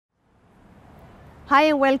Hi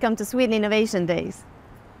and welcome to Sweden Innovation Days.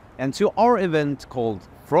 And to our event called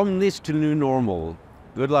From Niche to New Normal,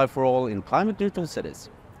 Good Life for All in Climate Neutral Cities.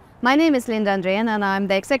 My name is Linda Andrén and I'm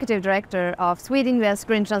the Executive Director of Sweden-US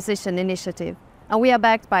Green Transition Initiative. And we are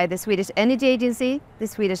backed by the Swedish Energy Agency, the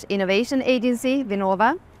Swedish Innovation Agency,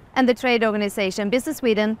 Vinnova, and the trade organization Business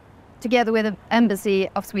Sweden, together with the Embassy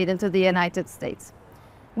of Sweden to the United States.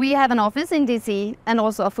 We have an office in DC and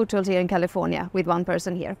also a foothold here in California with one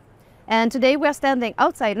person here. And today we are standing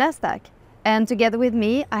outside NASDAQ. And together with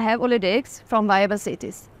me, I have Olle Dirks from Viable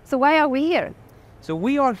Cities. So why are we here? So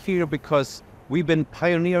we are here because we've been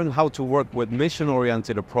pioneering how to work with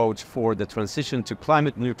mission-oriented approach for the transition to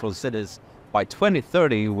climate-neutral cities by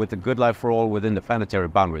 2030 with a good life for all within the planetary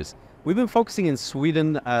boundaries. We've been focusing in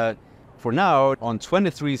Sweden for now on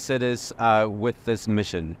 23 cities with this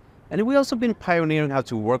mission. And we've also been pioneering how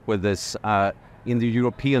to work with this in the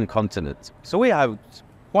European continent. So we have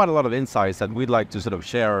quite a lot of insights that we'd like to sort of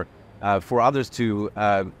share for others to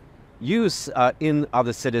use in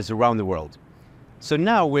other cities around the world. So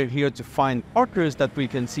now we're here to find partners that we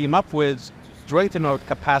can team up with, strengthen our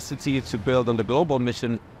capacity to build on the global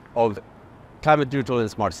mission of climate neutral and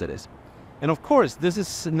smart cities. And of course, this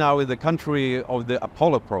is now in the country of the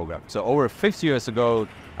Apollo program. So over 50 years ago,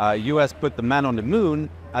 US put the man on the moon,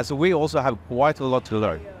 so we also have quite a lot to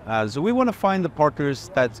learn. So we want to find the partners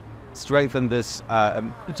that strengthen this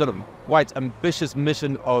sort of quite ambitious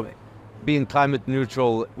mission of being climate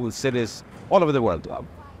neutral with cities all over the world.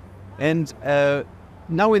 And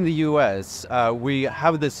now in the US, we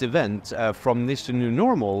have this event from Niche to New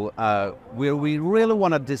Normal, where we really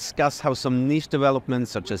want to discuss how some niche developments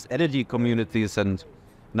such as energy communities and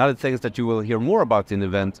other things that you will hear more about in the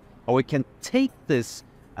event, how we can take this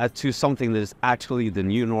to something that is actually the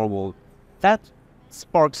new normal. That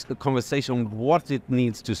sparks a conversation on what it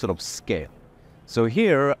needs to sort of scale. So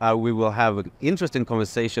here we will have an interesting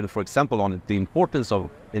conversation, for example, on the importance of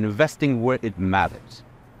investing where it matters.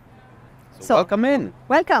 So welcome in.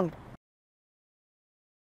 Welcome.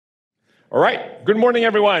 All right. Good morning,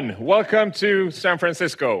 everyone. Welcome to San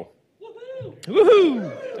Francisco. Woohoo!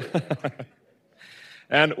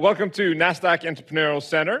 And welcome to NASDAQ Entrepreneurial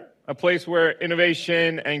Center, a place where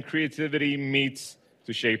innovation and creativity meets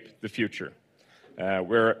to shape the future.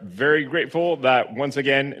 We're very grateful that once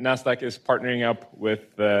again NASDAQ is partnering up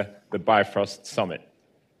with the Bifrost Summit.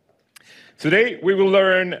 Today we will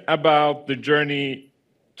learn about the journey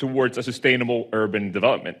towards a sustainable urban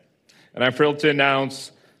development. And I'm thrilled to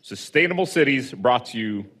announce Sustainable Cities, brought to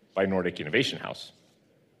you by Nordic Innovation House.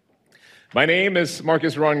 My name is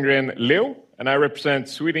Marcus Rongren Leo, and I represent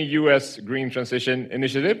Sweden-US Green Transition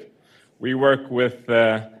Initiative. We work with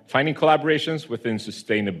finding collaborations within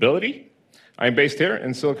sustainability. I'm based here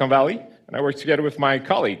in Silicon Valley, and I work together with my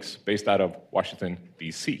colleagues based out of Washington,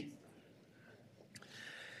 D.C.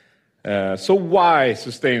 So why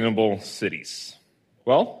sustainable cities?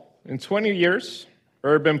 Well, in 20 years,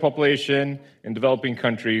 urban population in developing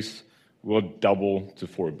countries will double to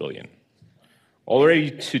 4 billion.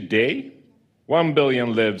 Already today, 1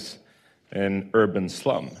 billion lives in urban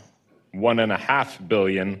slum. 1.5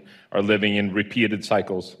 billion are living in repeated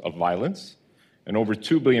cycles of violence, and over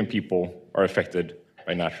 2 billion people are affected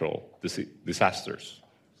by natural disasters.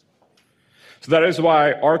 So that is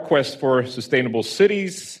why our quest for sustainable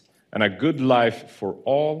cities and a good life for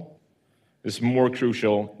all is more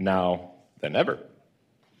crucial now than ever.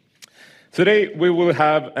 Today, we will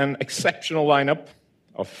have an exceptional lineup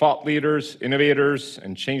of thought leaders, innovators,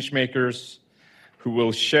 and change makers who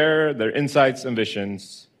will share their insights and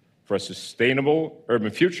visions for a sustainable urban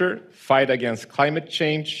future, fight against climate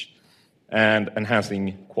change, and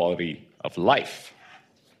enhancing quality of life.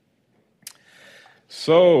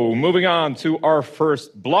 So, moving on to our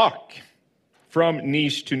first block. From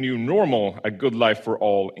niche to new normal, a good life for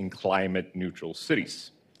all in climate-neutral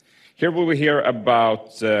cities. Here we will hear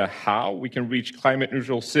about how we can reach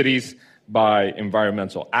climate-neutral cities by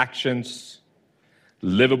environmental actions,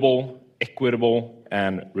 livable, equitable,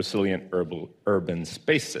 and resilient urban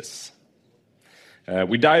spaces.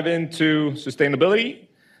 We dive into sustainability,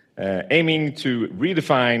 aiming to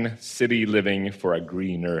redefine city living for a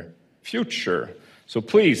greener future. So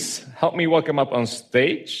please help me welcome up on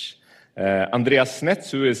stage Andreas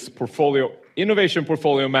Snetz, who is Innovation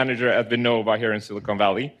Portfolio Manager at Vinnova here in Silicon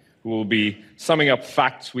Valley, who will be summing up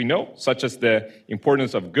facts we know, such as the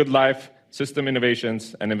importance of good life, system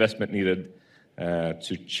innovations, and investment needed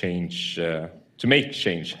to make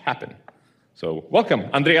change happen. So welcome,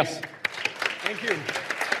 Andreas. Thank you.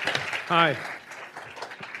 Hi.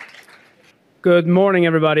 Good morning,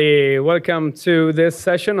 everybody. Welcome to this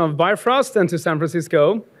session of Bifrost and to San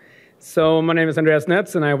Francisco. So my name is Andreas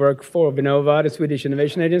Netz, and I work for Vinnova, the Swedish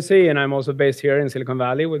innovation agency, and I'm also based here in Silicon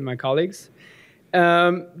Valley with my colleagues.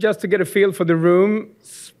 Just to get a feel for the room,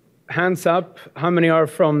 hands up, how many are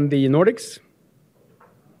from the Nordics?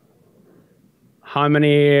 How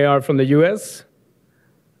many are from the US?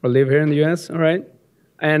 Or live here in the US, all right?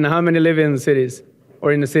 And how many live in cities,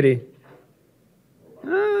 or in the city?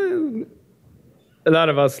 A lot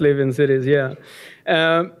of us live in cities, yeah.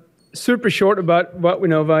 Super short about what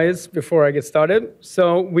Vinnova is before I get started.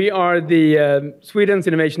 So we are the Sweden's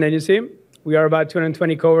innovation agency. We are about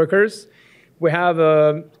 220 coworkers. We have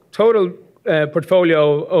a total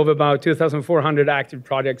portfolio of about 2,400 active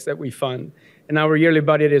projects that we fund. And our yearly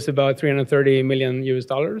budget is about $330 million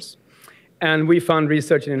US. And we fund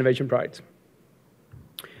research and innovation projects.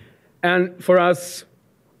 And for us,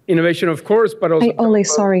 innovation, of course, but also... Hey, Ole,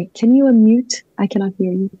 sorry. Can you unmute? I cannot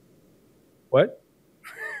hear you. What?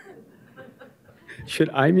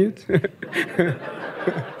 Should I mute?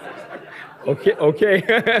 Okay.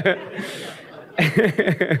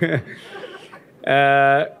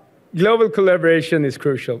 Global collaboration is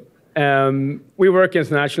crucial. We work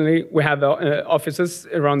internationally. We have offices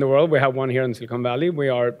around the world. We have one here in Silicon Valley. We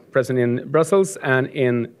are present in Brussels and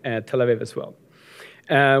in Tel Aviv as well.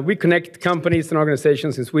 We connect companies and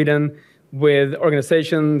organizations in Sweden with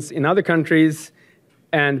organizations in other countries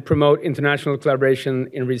and promote international collaboration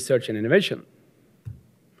in research and innovation.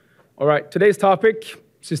 All right, today's topic,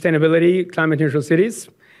 sustainability, climate neutral cities.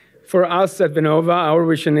 For us at Vinnova, our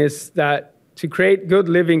vision is that to create good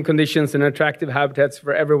living conditions and attractive habitats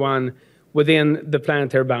for everyone within the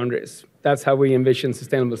planetary boundaries. That's how we envision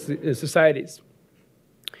sustainable societies.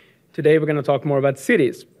 Today, we're going to talk more about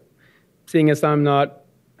cities. Seeing as I'm not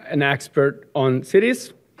an expert on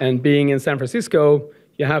cities, and being in San Francisco,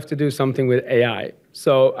 you have to do something with AI.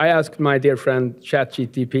 So I asked my dear friend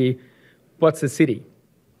ChatGPT, what's a city?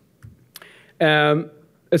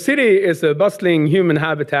 A city is a bustling human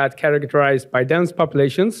habitat characterized by dense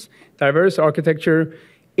populations, diverse architecture,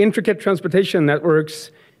 intricate transportation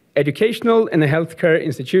networks, educational and healthcare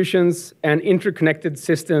institutions, and interconnected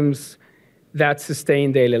systems that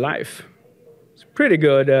sustain daily life. It's pretty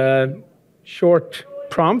good, short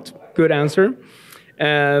prompt, good answer.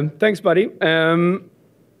 Thanks, buddy. And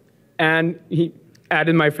he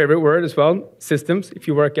added my favorite word as well, systems. If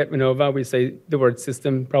you work at Vinnova, we say the word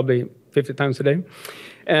system probably 50 times a day.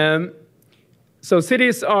 So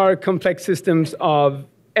cities are complex systems of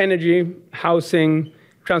energy, housing,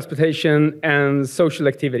 transportation, and social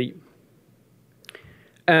activity.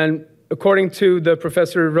 And according to the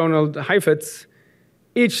Professor Ronald Heifetz,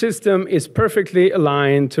 each system is perfectly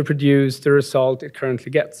aligned to produce the result it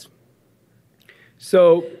currently gets.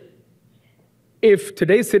 So if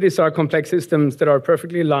today's cities are complex systems that are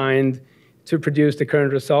perfectly aligned to produce the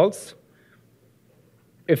current results,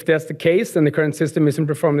 if that's the case, then the current system isn't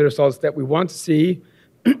performing the results that we want to see,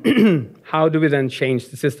 how do we then change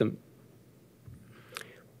the system?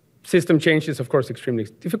 System change is, of course, extremely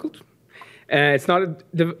difficult. It's not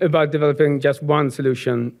about developing just one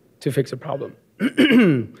solution to fix a problem.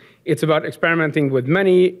 It's about experimenting with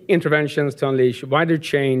many interventions to unleash wider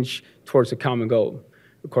change towards a common goal,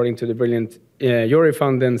 according to the brilliant Jori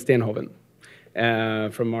van den Steenhoven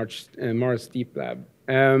from Mars Deep Lab.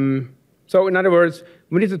 So in other words,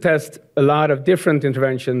 we need to test a lot of different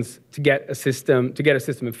interventions to get a system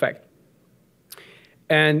effect.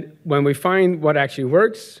 And when we find what actually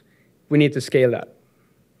works, we need to scale that.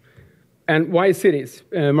 And why cities?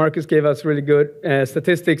 Marcus gave us really good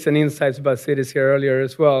statistics and insights about cities here earlier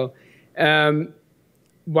as well.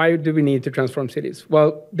 Why do we need to transform cities?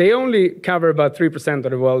 Well, they only cover about 3%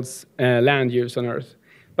 of the world's land use on Earth,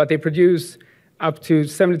 but they produce up to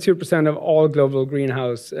 72% of all global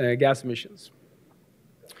greenhouse gas emissions.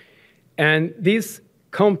 And these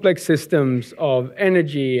complex systems of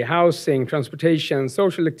energy, housing, transportation,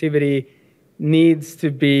 social activity needs to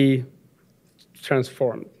be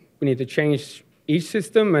transformed. We need to change each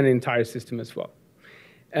system and the entire system as well.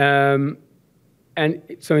 And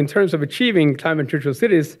so in terms of achieving climate neutral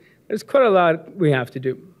cities, there's quite a lot we have to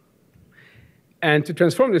do. And to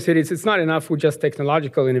transform the cities, it's not enough with just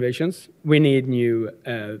technological innovations. We need new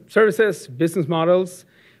services, business models.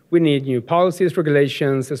 We need new policies,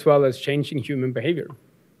 regulations, as well as changing human behavior.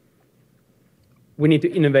 We need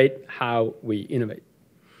to innovate how we innovate.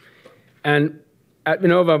 And at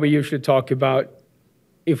Vinnova, we usually talk about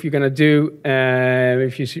if you're going to do,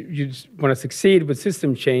 if you want to succeed with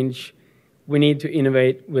system change, we need to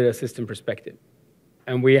innovate with a system perspective.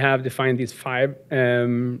 And we have defined these 5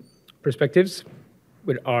 perspectives,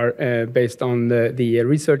 which are based on the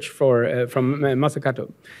research from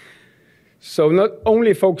Mazzucato. So not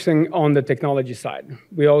only focusing on the technology side,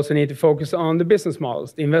 we also need to focus on the business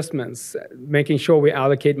models, the investments, making sure we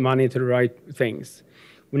allocate money to the right things.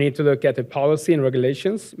 We need to look at the policy and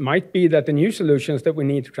regulations. Might be that the new solutions that we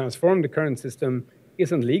need to transform the current system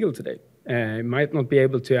isn't legal today. Might not be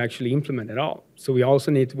able to actually implement at all. So we also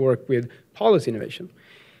need to work with policy innovation.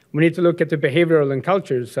 We need to look at the behavioral and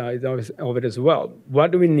culture side of it as well. What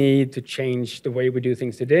do we need to change the way we do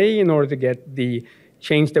things today in order to get the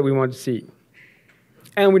change that we want to see?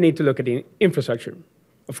 And we need to look at the infrastructure.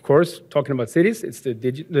 Of course, talking about cities, it's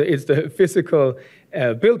the physical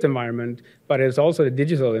built environment, but it's also the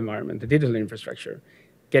digital environment, the digital infrastructure,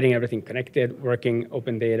 getting everything connected, working,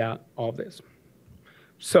 open data, all of this.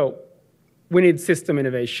 So we need system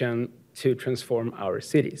innovation to transform our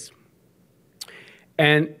cities.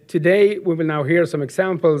 And today, we will now hear some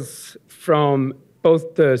examples from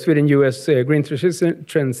both the Sweden-US Green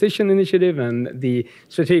Transition Initiative and the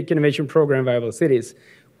Strategic Innovation Program Viable Cities,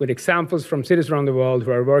 with examples from cities around the world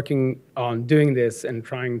who are working on doing this and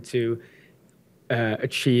trying to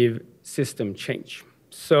achieve system change.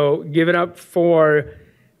 So give it up for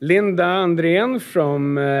Linda Andrén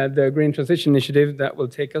from the Green Transition Initiative that will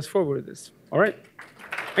take us forward with this. All right,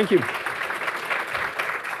 thank you.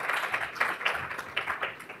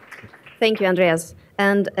 Thank you, Andreas.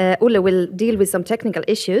 And Olle will deal with some technical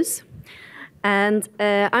issues. And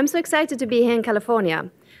I'm so excited to be here in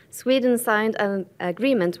California. Sweden signed an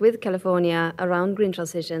agreement with California around green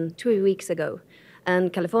transition 2 weeks ago.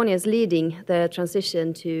 And California is leading the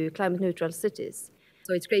transition to climate neutral cities.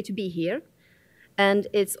 So it's great to be here. And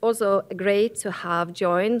it's also great to have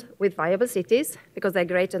joined with Viable Cities, because they're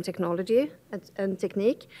great in technology and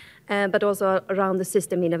technique, but also around the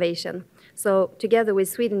system innovation. So together with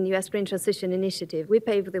Sweden-US Green Transition Initiative, we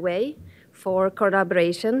pave the way for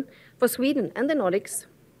collaboration for Sweden and the Nordics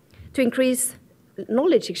to increase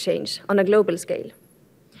knowledge exchange on a global scale.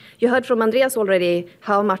 You heard from Andreas already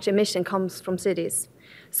how much emission comes from cities.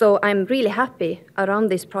 So I'm really happy around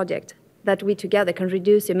this project that we together can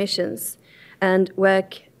reduce emissions and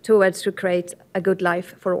work towards to create a good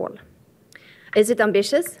life for all. Is it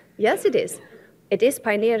ambitious? Yes, it is. It is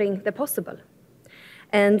pioneering the possible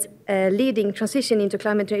and leading transition into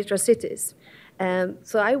climate neutral cities.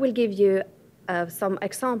 So I will give you some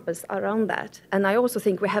examples around that. And I also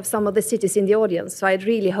think we have some of the cities in the audience, so I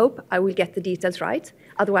really hope I will get the details right.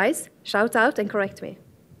 Otherwise, shout out and correct me.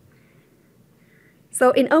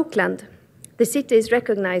 So in Oakland, the city is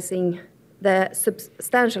recognizing the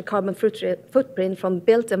substantial carbon footprint from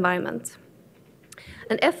built environment.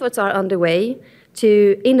 And efforts are underway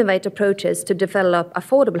to innovate approaches to develop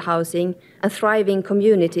affordable housing and thriving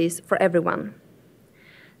communities for everyone,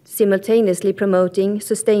 simultaneously promoting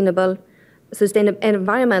environmental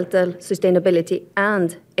sustainability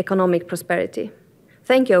and economic prosperity.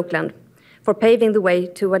 Thank you, Oakland, for paving the way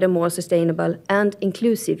toward a more sustainable and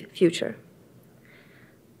inclusive future.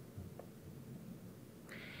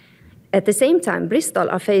 At the same time, Bristol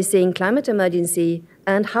are facing climate emergency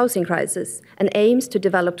and housing crisis and aims to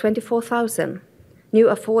develop 24,000 new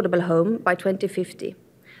affordable homes by 2050.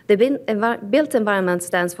 The built environment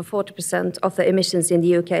stands for 40% of the emissions in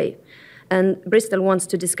the UK, and Bristol wants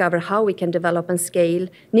to discover how we can develop and scale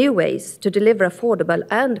new ways to deliver affordable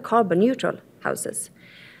and carbon neutral houses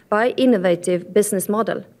by innovative business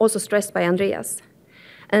model, also stressed by Andreas.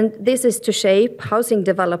 And this is to shape housing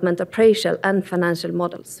development appraisal and financial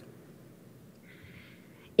models.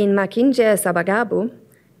 In Mackinje Sabagabu,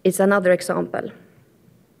 it's another example.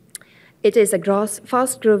 It is a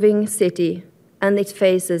fast-growing city, and it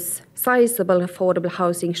faces sizable affordable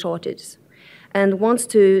housing shortage and wants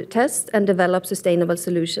to test and develop sustainable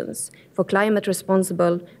solutions for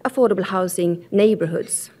climate-responsible, affordable housing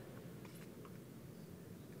neighborhoods.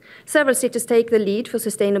 Several cities take the lead for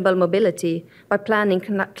sustainable mobility by planning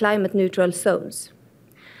climate-neutral zones.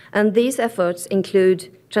 And these efforts include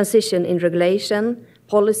transition in regulation,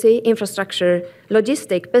 policy, infrastructure,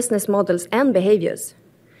 logistic, business models, and behaviors.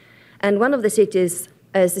 And one of the cities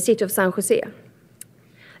is the city of San Jose.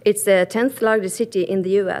 It's the 10th largest city in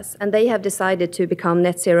the US, and they have decided to become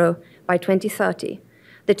net zero by 2030.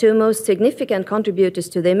 The two most significant contributors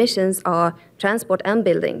to the emissions are transport and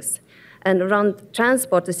buildings. And around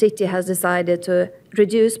transport, the city has decided to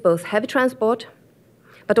reduce both heavy transport,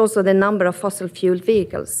 but also the number of fossil fuel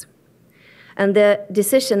vehicles. And the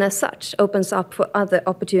decision as such opens up for other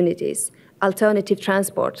opportunities, alternative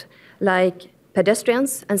transport, like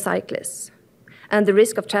pedestrians and cyclists. And the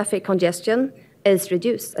risk of traffic congestion is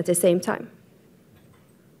reduced at the same time.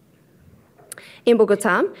 In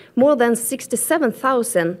Bogota, more than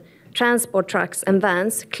 67,000 transport trucks and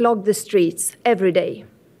vans clog the streets every day.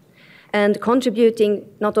 and contributing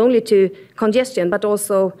not only to congestion but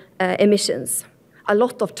also emissions. A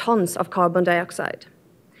lot of tons of carbon dioxide.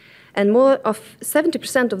 And more of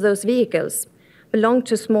 70% of those vehicles belong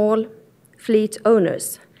to small fleet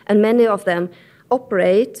owners, and many of them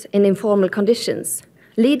operate in informal conditions,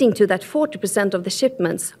 leading to that 40% of the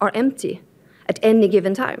shipments are empty at any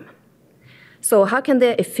given time. So how can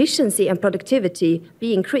their efficiency and productivity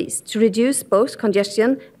be increased to reduce both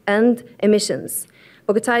congestion and emissions?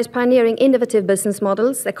 Bogotá is pioneering innovative business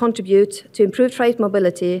models that contribute to improved freight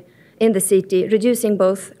mobility in the city, reducing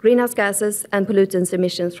both greenhouse gases and pollutants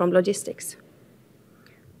emissions from logistics.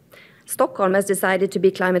 Stockholm has decided to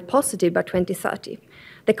be climate positive by 2030.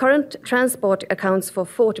 The current transport accounts for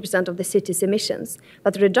 40% of the city's emissions,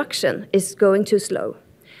 but the reduction is going too slow.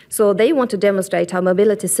 So they want to demonstrate how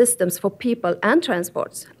mobility systems for people and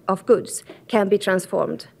transports of goods can be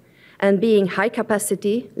transformed, and being high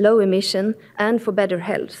capacity, low emission, and for better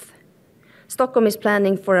health. Stockholm is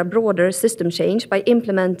planning for a broader system change by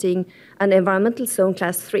implementing an environmental zone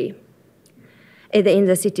class 3 in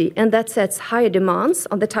the city, and that sets higher demands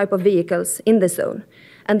on the type of vehicles in the zone.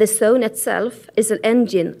 And the zone itself is an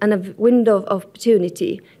engine and a window of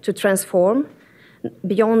opportunity to transform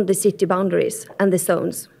beyond the city boundaries and the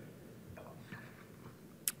zones.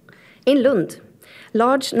 In Lund,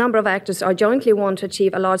 large number of actors are jointly want to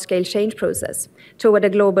achieve a large-scale change process toward a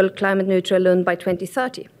global climate-neutral Lund by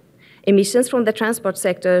 2030. Emissions from the transport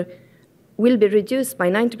sector will be reduced by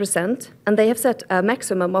 90%, and they have set a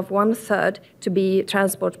maximum of 1/3 to be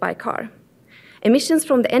transport by car. Emissions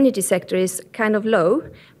from the energy sector is kind of low,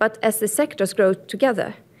 but as the sectors grow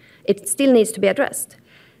together, it still needs to be addressed.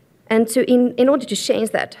 And in order to change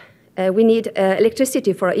that, we need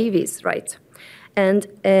electricity for our EVs, right? And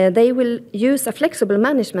they will use a flexible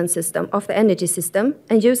management system of the energy system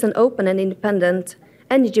and use an open and independent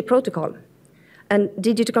energy protocol and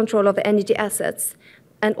digital control of the energy assets,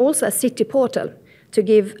 and also a city portal to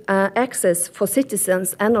give access for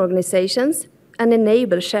citizens and organizations and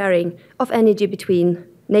enable sharing of energy between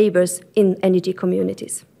neighbors in energy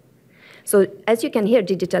communities. So as you can hear,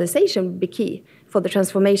 digitalization will be key for the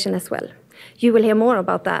transformation as well. You will hear more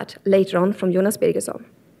about that later on from Jonas Birgersson.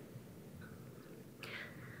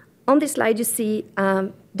 On this slide, you see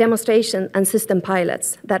demonstration and system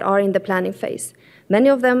pilots that are in the planning phase, many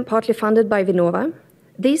of them partly funded by Vinnova.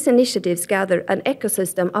 These initiatives gather an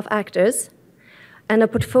ecosystem of actors and a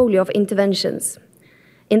portfolio of interventions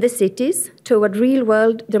in the cities toward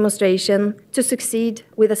real-world demonstration to succeed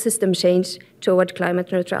with a system change toward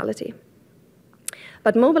climate neutrality.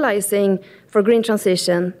 But mobilizing for green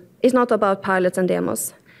transition is not about pilots and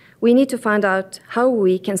demos. We need to find out how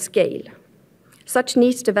we can scale such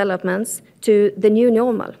niche developments to the new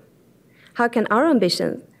normal. How can our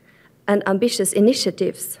ambition and ambitious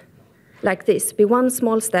initiatives like this be one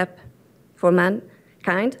small step for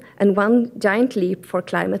mankind and one giant leap for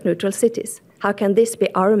climate-neutral cities? How can this be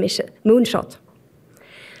our mission, moonshot?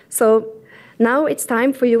 So now it's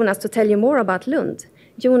time for Jonas to tell you more about Lund.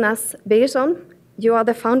 Jonas Birgersson, you are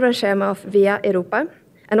the founder and chairman of Via Europa,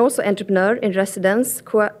 and also entrepreneur in residence,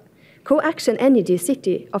 Co-Action Energy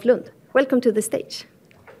City of Lund. Welcome to the stage.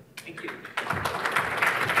 Thank you.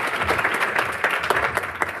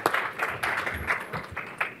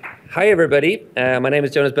 Hi, everybody. My name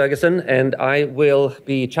is Jonas Birgersson, and I will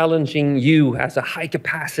be challenging you as a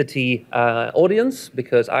high-capacity audience,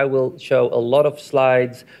 because I will show a lot of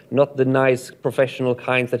slides, not the nice professional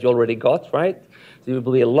kinds that you already got, right? There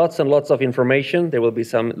will be lots and lots of information. There will be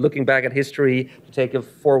some looking back at history to take a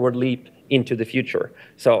forward leap into the future.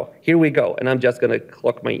 So here we go, and I'm just going to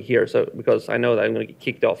clock me here, so because I know that I'm going to get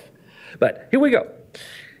kicked off. But here we go.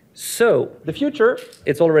 So the future,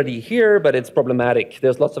 it's already here, but it's problematic.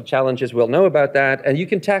 There's lots of challenges, we'll know about that, and you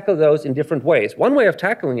can tackle those in different ways. One way of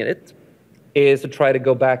tackling it is to try to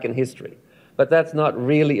go back in history, but that's not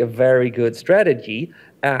really a very good strategy,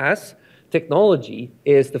 as technology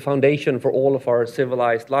is the foundation for all of our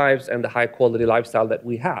civilized lives and the high-quality lifestyle that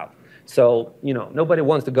we have. So, nobody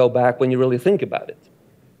wants to go back when you really think about it.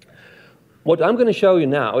 What I'm going to show you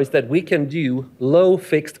now is that we can do low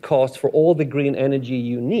fixed costs for all the green energy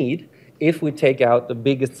you need if we take out the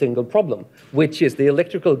biggest single problem, which is the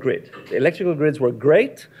electrical grid. The electrical grids were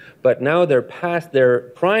great, but now they're past their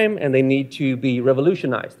prime and they need to be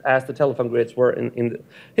revolutionized, as the telephone grids were in the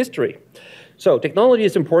history. So technology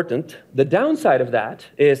is important. The downside of that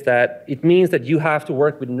is that it means that you have to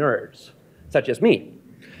work with nerds, such as me.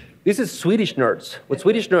 This is Swedish nerds. What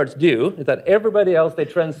Swedish nerds do is that everybody else, they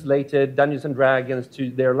translated Dungeons and Dragons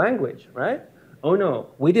to their language, right? Oh no,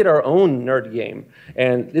 we did our own nerd game.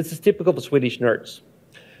 And this is typical for Swedish nerds.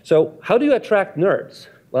 So how do you attract nerds?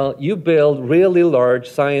 Well, you build really large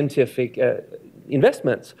scientific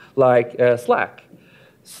investments like Slack.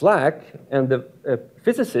 Slack and the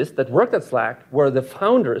physicists that worked at Slack were the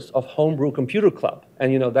founders of Homebrew Computer Club.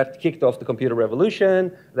 And that kicked off the computer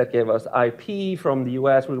revolution. That gave us IP from the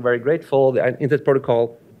US. We were very grateful, the Internet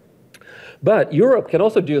Protocol. But Europe can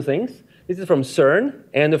also do things. This is from CERN,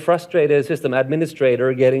 and the frustrated system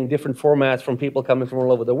administrator getting different formats from people coming from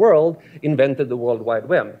all over the world invented the World Wide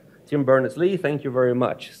Web. Tim Berners-Lee, thank you very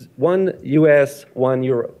much. One US, one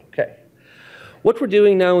Europe. Okay. What we're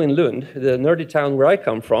doing now in Lund, the nerdy town where I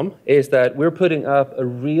come from, is that we're putting up a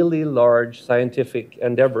really large scientific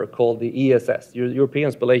endeavor called the ESS,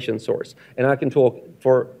 European Spallation Source. And I can talk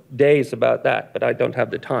for days about that, but I don't have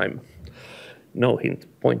the time. No hint,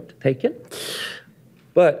 point taken.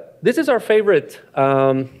 But this is our favorite,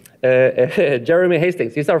 Jeremy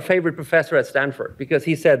Hastings. He's our favorite professor at Stanford because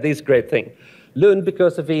he said this great thing. Lund,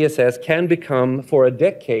 because of ESS, can become, for a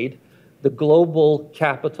decade, the global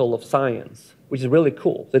capital of science, which is really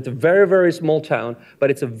cool. So it's a very, very small town, but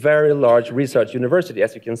it's a very large research university,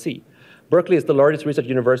 as you can see. Berkeley is the largest research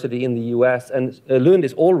university in the US, and Lund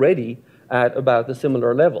is already at about a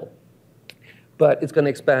similar level. But it's going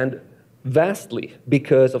to expand vastly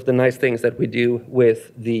because of the nice things that we do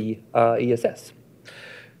with the ESS.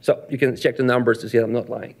 So you can check the numbers to see I'm not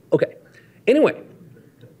lying. Okay. Anyway,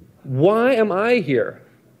 why am I here?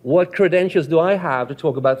 What credentials do I have to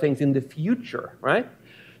talk about things in the future, right?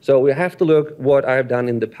 So we have to look what I've done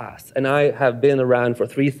in the past. And I have been around for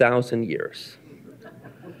 3,000 years.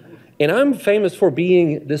 And I'm famous for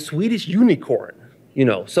being the Swedish unicorn.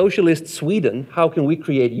 Socialist Sweden, how can we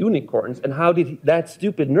create unicorns? And how did that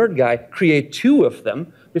stupid nerd guy create 2 of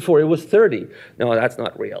them before he was 30? No, that's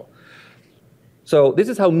not real. So this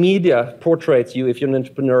is how media portrays you if you're an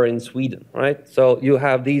entrepreneur in Sweden, right? So you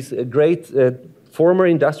have these great former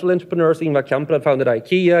industrial entrepreneurs. Ingvar Kamprad founded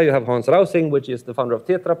IKEA. You have Hans Rausing, which is the founder of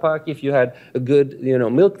Tetra Pak. If you had a good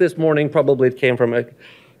milk this morning, probably it came from a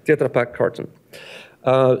Tetra Pak carton.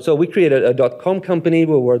 So we created a .com company.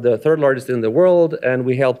 We were the 3rd largest in the world, and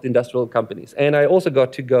we helped industrial companies. And I also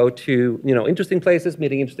got to go to interesting places,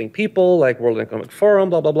 meeting interesting people, like World Economic Forum,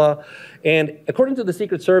 blah, blah, blah. And according to the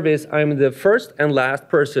Secret Service, I'm the first and last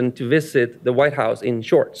person to visit the White House in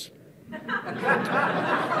shorts.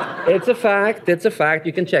 It's a fact. It's a fact.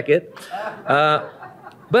 You can check it.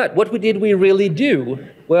 But what did we really do?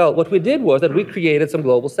 Well, what we did was that we created some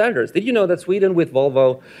global standards. Did you know that Sweden, with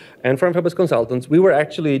Volvo and Foreign Public Consultants, we were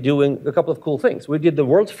actually doing a couple of cool things. We did the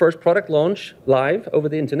world's first product launch live over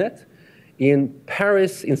the internet in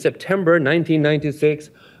Paris in September 1996.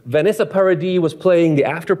 Vanessa Paradis was playing the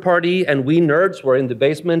after party, and we nerds were in the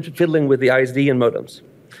basement fiddling with the ISD and modems.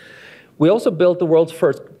 We also built the world's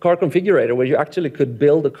first car configurator, where you actually could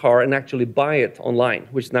build a car and actually buy it online,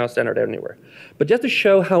 which is now standard anywhere. But just to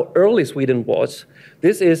show how early Sweden was,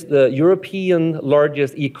 this is the European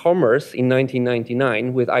largest e-commerce in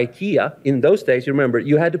 1999 with IKEA. In those days, you remember,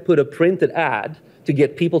 you had to put a printed ad to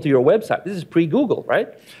get people to your website. This is pre-Google, right?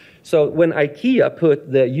 So when IKEA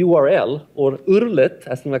put the URL, or URLet,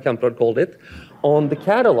 as Ingvar Kamprad called it, on the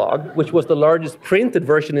catalog, which was the largest printed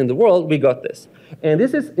version in the world, we got this. And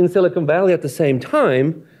this is in Silicon Valley at the same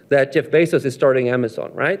time that Jeff Bezos is starting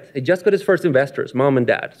Amazon, right? He just got his first investors, mom and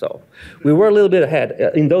dad. So we were a little bit ahead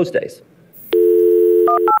in those days.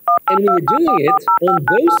 And we were doing it on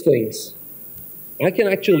those things. I can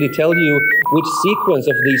actually tell you which sequence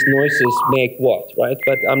of these noises make what, right?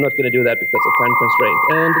 But I'm not going to do that because of time constraints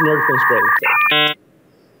and nerve constraints.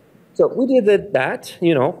 So we did that,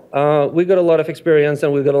 we got a lot of experience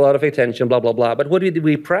and we got a lot of attention, blah, blah, blah. But what did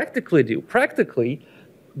we practically do? Practically,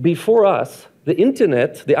 before us, the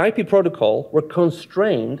internet, the IP protocol, were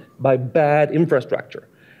constrained by bad infrastructure.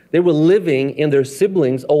 They were living in their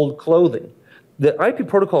siblings' old clothing. The IP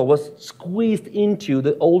protocol was squeezed into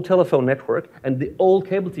the old telephone network and the old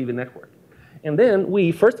cable TV network. And then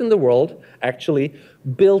we, first in the world, actually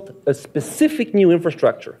built a specific new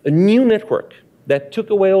infrastructure, a new network, that took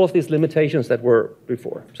away all of these limitations that were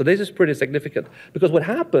before. So this is pretty significant. Because what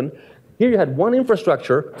happened, here you had one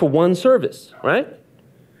infrastructure for one service, right?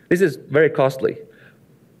 This is very costly.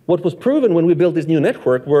 What was proven when we built this new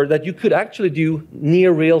network were that you could actually do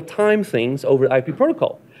near real-time things over IP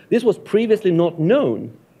protocol. This was previously not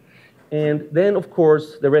known. And then, of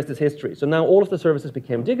course, the rest is history. So now all of the services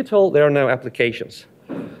became digital. There are now applications.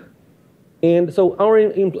 And so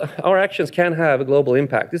our actions can have a global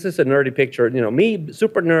impact. This is a nerdy picture. Me,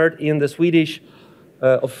 super nerd, in the Swedish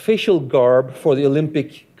official garb for the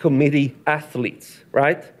Olympic Committee athletes,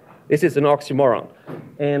 right? This is an oxymoron.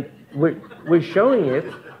 And we're showing it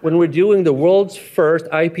when we're doing the world's first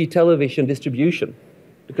IP television distribution.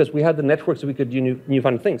 because we had the network so we could do new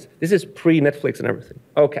fun things. This is pre-Netflix and everything.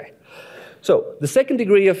 Okay. So the second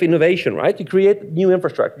degree of innovation, right? You create new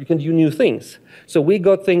infrastructure. You can do new things. So we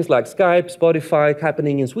got things like Skype, Spotify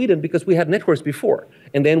happening in Sweden because we had networks before.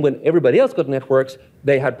 And then when everybody else got networks,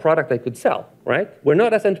 they had product they could sell, right? We're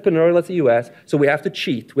not as entrepreneurial as the US, so we have to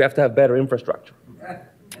cheat. We have to have better infrastructure.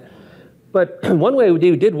 But one way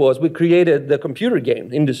we did was we created the computer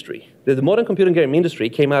game industry. The modern computer game industry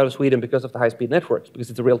came out of Sweden because of the high-speed networks, because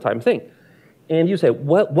it's a real-time thing. And you say,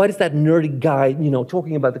 what is that nerdy guy,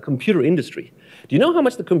 talking about the computer industry? Do you know how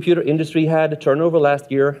much the computer industry had a turnover last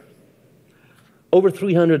year? Over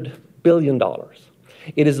 $300 billion.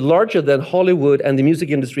 It is larger than Hollywood and the music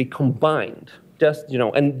industry combined. Just,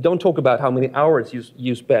 and don't talk about how many hours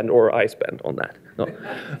you spend or I spend on that. No.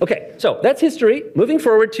 Okay, so that's history. Moving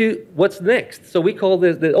forward to what's next. So we call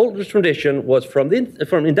this, the oldest tradition was from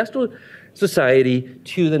industrial society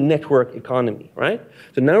to the network economy, right?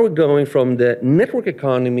 So now we're going from the network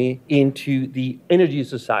economy into the energy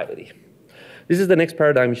society. This is the next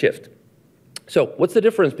paradigm shift. So what's the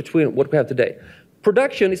difference between what we have today?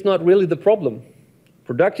 Production is not really the problem.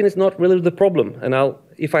 Production is not really the problem. And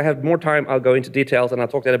if I have more time, I'll go into details and I'll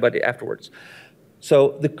talk to everybody afterwards.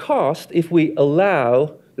 So the cost, if we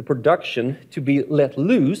allow the production to be let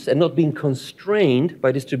loose and not being constrained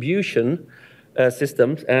by distribution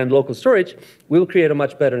systems and local storage, will create a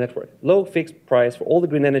much better network. Low fixed price for all the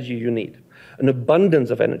green energy you need. An abundance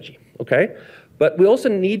of energy, okay? But we also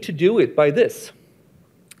need to do it by this.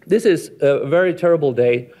 This is a very terrible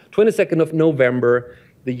day, 22nd of November,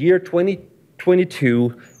 the year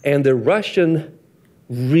 2022, and the Russian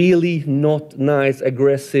really not nice,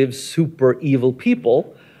 aggressive, super evil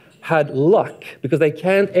people had luck, because they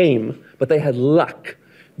can't aim, but they had luck.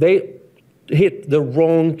 They hit the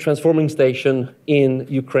wrong transforming station in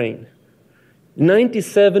Ukraine.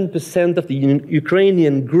 97% of the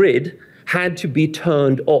Ukrainian grid had to be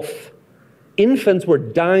turned off. Infants were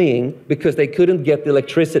dying because they couldn't get the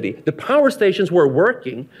electricity. The power stations were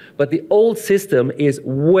working, but the old system is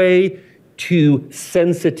way too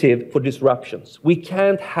sensitive for disruptions. We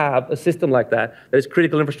can't have a system like that is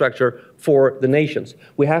critical infrastructure for the nations.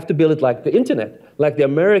 We have to build it like the internet, like the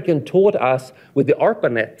American taught us with the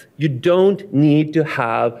ARPANET. You don't need to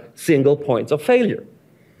have single points of failure.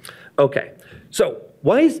 Okay, so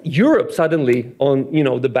why is Europe suddenly on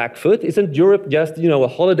the back foot? Isn't Europe just a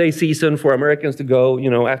holiday season for Americans to go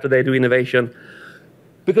after they do innovation?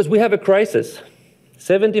 Because we have a crisis.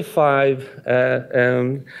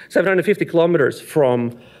 750 kilometers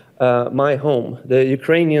from my home. The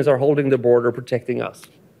Ukrainians are holding the border, protecting us.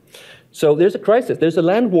 So there's a crisis. There's a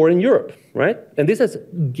land war in Europe, right? And this has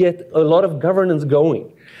get a lot of governance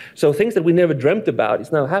going. So things that we never dreamt about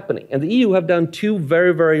is now happening. And the EU have done two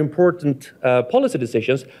very, very important policy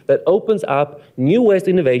decisions that opens up new ways to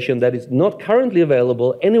innovation that is not currently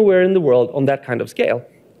available anywhere in the world on that kind of scale.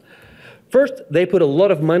 First, they put a lot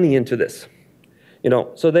of money into this.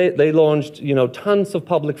 So they launched, tons of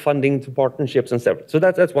public funding to partnerships and stuff. So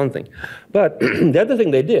that's one thing. But the other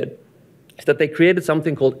thing they did is that they created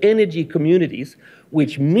something called energy communities,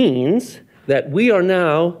 which means that we are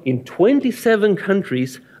now in 27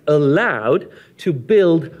 countries allowed to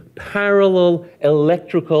build parallel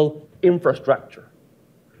electrical infrastructure.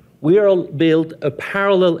 We are built a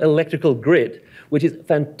parallel electrical grid, which is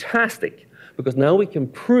fantastic because now we can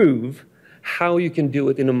prove how you can do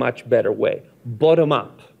it in a much better way. Bottom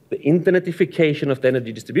up, the internetification of the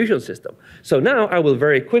energy distribution system. So now I will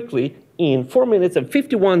very quickly, in 4 minutes and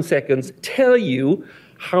 51 seconds, tell you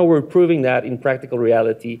how we're proving that in practical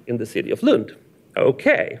reality in the city of Lund.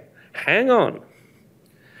 Okay, hang on.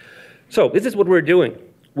 So this is what we're doing.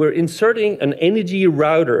 We're inserting an energy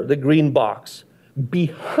router, the green box,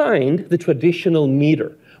 behind the traditional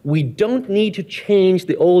meter. We don't need to change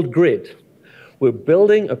the old grid. We're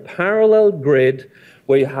building a parallel grid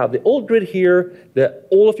where you have the old grid here,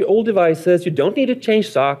 all of your old devices, you don't need to change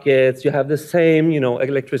sockets, you have the same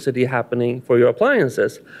electricity happening for your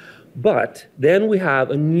appliances. But then we have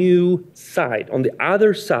a new side. On the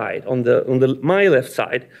other side, on my left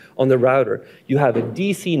side, on the router, you have a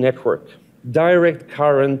DC network, direct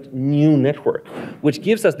current new network, which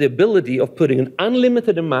gives us the ability of putting an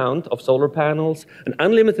unlimited amount of solar panels, an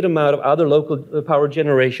unlimited amount of other local power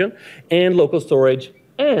generation, and local storage.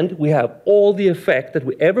 And we have all the effect that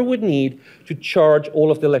we ever would need to charge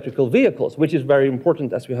all of the electrical vehicles, which is very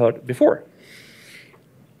important, as we heard before.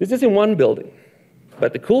 This is in one building.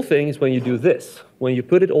 But the cool thing is when you do this, when you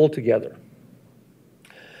put it all together.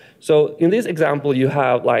 So in this example, you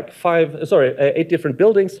have like 8 different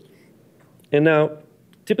buildings. And now,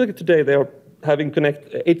 typically today, they are having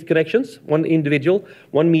 8 connections, one individual,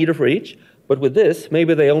 1 meter for each. But with this,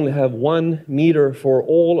 maybe they only have 1 meter for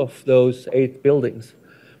all of those 8 buildings.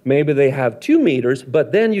 Maybe they have 2 meters,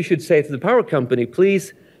 but then you should say to the power company,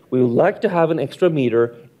 please, we would like to have an extra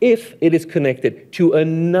meter if it is connected to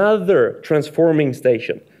another transforming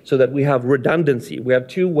station, so that we have redundancy. We have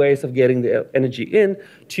 2 ways of getting the energy in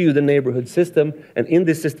to the neighborhood system, and in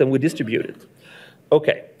this system we distribute it.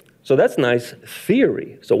 Okay, so that's nice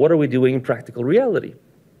theory. So what are we doing in practical reality?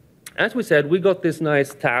 As we said, we got this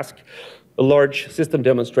nice task, a large system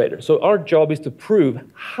demonstrator. So our job is to prove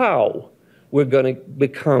how we're going to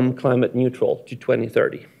become climate neutral to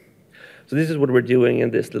 2030. So this is what we're doing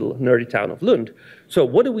in this little nerdy town of Lund. So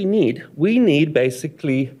what do we need? We need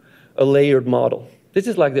basically a layered model. This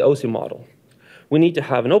is like the OSI model. We need to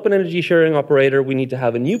have an open energy sharing operator. We need to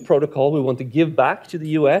have a new protocol we want to give back to the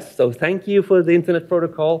US. So thank you for the internet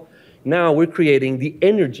protocol. Now we're creating the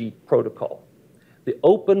energy protocol, the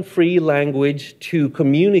open free language to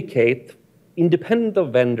communicate independent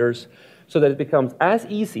of vendors, so that it becomes as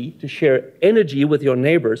easy to share energy with your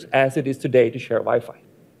neighbors as it is today to share Wi-Fi.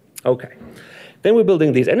 Okay. Then we're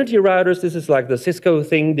building these energy routers. This is like the Cisco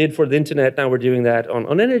thing did for the internet. Now we're doing that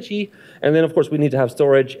on energy. And then, of course, we need to have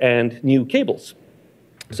storage and new cables.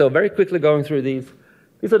 So very quickly going through these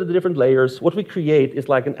are the different layers. What we create is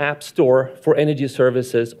like an app store for energy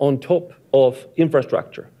services on top of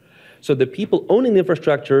infrastructure. So the people owning the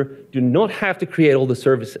infrastructure do not have to create all the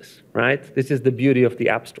services, right? This is the beauty of the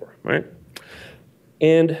App Store, right?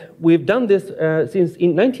 And we've done this since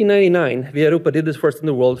in 1999. Via Europa did this first in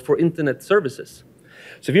the world for internet services.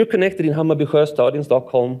 So if you're connected in Hammarby Sjöstad in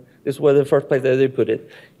Stockholm, this was the first place that they put it,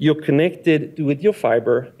 you're connected with your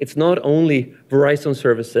fiber. It's not only Verizon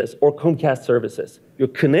services or Comcast services. You're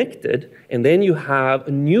connected, and then you have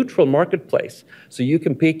a neutral marketplace. So you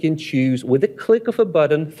can pick and choose with a click of a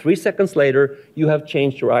button. 3 seconds later, you have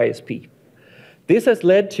changed your ISP. This has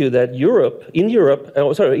led to that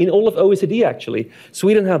in all of OECD actually,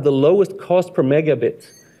 Sweden have the lowest cost per megabit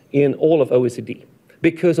in all of OECD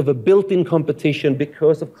because of a built-in competition,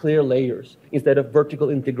 because of clear layers instead of vertical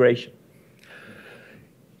integration.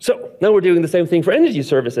 So now we're doing the same thing for energy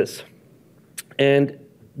services. And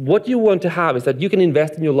what you want to have is that you can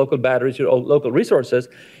invest in your local batteries, your local resources,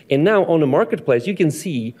 and now on a marketplace you can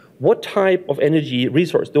see what type of energy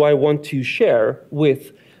resource do I want to share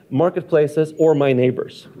with marketplaces or my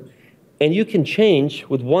neighbors. And you can change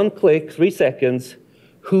with 1 click, 3 seconds,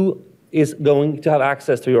 who is going to have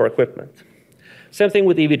access to your equipment. Same thing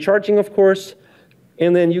with EV charging, of course,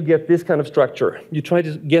 and then you get this kind of structure. You try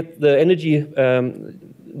to get the energy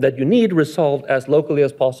that you need resolved as locally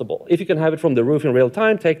as possible. If you can have it from the roof in real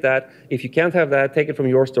time, take that. If you can't have that, take it from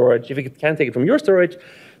your storage. If you can't take it from your storage,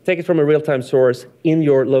 take it from a real-time source in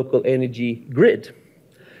your local energy grid.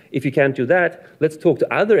 If you can't do that, let's talk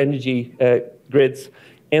to other energy grids,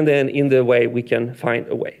 and then in the way we can find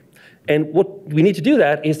a way. And what we need to do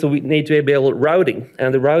that is, so we need to be able to routing.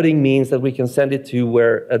 And the routing means that we can send it to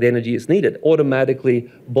where the energy is needed,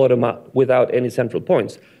 automatically bottom up without any central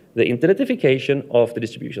points. The internetification of the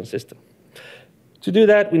distribution system. To do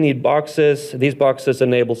that, we need boxes. These boxes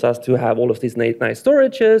enables us to have all of these nice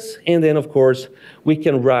storages. And then, of course, we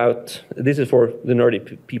can route. This is for the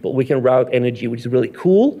nerdy people. We can route energy, which is really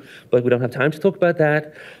cool, but we don't have time to talk about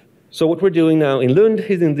that. So what we're doing now in Lund,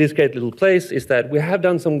 is in this great little place, is that we have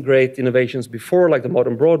done some great innovations before, like the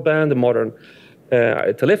modern broadband, the modern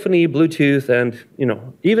telephony, Bluetooth, and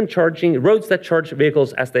even charging, roads that charge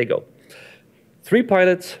vehicles as they go. 3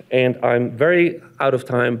 pilots, and I'm very out of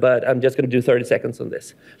time, but I'm just going to do 30 seconds on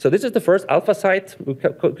this. So this is the first alpha site. We're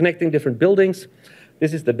connecting different buildings.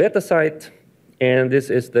 This is the beta site, and this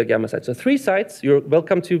is the gamma site. So 3 sites. You're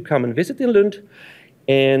welcome to come and visit in Lund.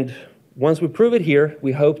 And once we prove it here,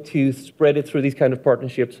 we hope to spread it through these kind of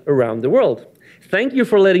partnerships around the world. Thank you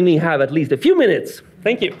for letting me have at least a few minutes.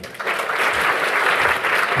 Thank you.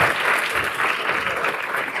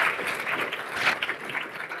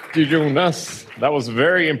 Thank you, Jonas. That was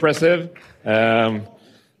very impressive. I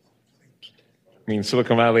mean,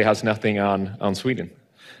 Silicon Valley has nothing on Sweden.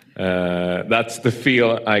 That's the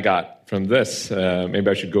feel I got from this. Maybe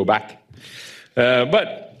I should go back.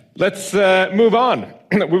 But let's move on.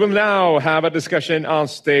 We will now have a discussion on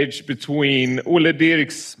stage between Olle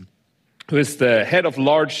Dirks, who is the head of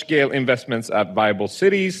large-scale investments at Viable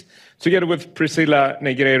Cities, together with Priscilla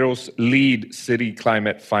Negreiros, lead City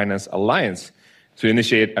Climate Finance Alliance, to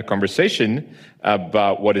initiate a conversation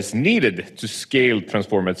about what is needed to scale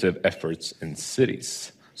transformative efforts in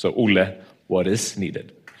cities. So, Olle, what is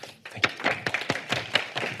needed? Thank you.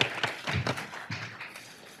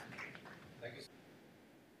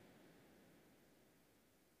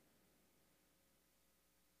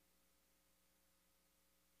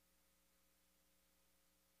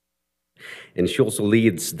 And she also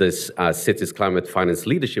leads this Cities Climate Finance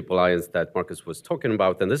Leadership Alliance that Marcus was talking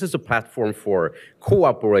about. And this is a platform for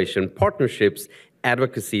cooperation, partnerships,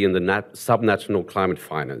 advocacy in the subnational climate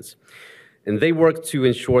finance. And they work to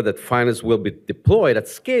ensure that finance will be deployed at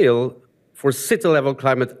scale for city-level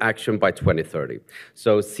climate action by 2030.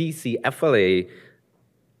 So CCFLA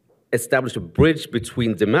established a bridge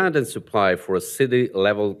between demand and supply for a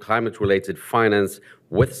city-level climate-related finance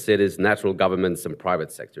with cities, national governments, and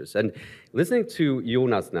private sectors. And listening to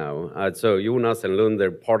Jonas now, so Jonas and Lund, they're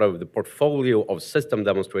part of the portfolio of system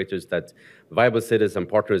demonstrators that Viable Cities and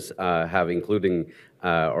partners have, including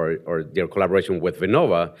or their collaboration with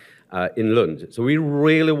Vinnova in Lund. So we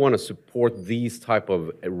really want to support these type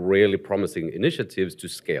of really promising initiatives to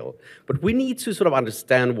scale. But we need to sort of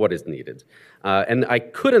understand what is needed. And I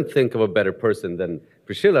couldn't think of a better person than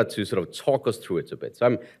Priscilla to sort of talk us through it a bit. So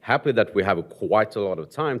I'm happy that we have quite a lot of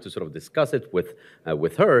time to sort of discuss it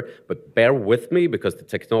with her, but bear with me because the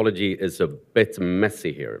technology is a bit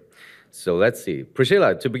messy here. So let's see.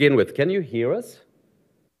 Priscilla, to begin with, can you hear us?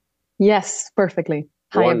 Yes, perfectly.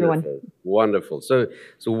 Hi, Wonderful. everyone. Wonderful. So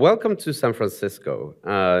welcome to San Francisco.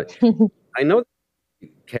 I know you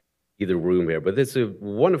can't see the room here, but it's a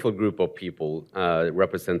wonderful group of people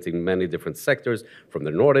representing many different sectors from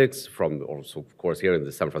the Nordics, from also, of course, here in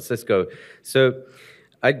the San Francisco. So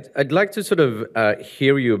I'd like to sort of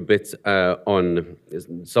hear you a bit on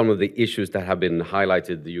some of the issues that have been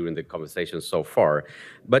highlighted during the conversation so far.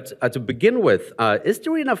 But to begin with, is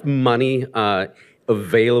there enough money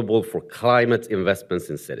available for climate investments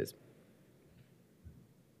in cities?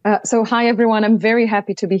 So hi, everyone. I'm very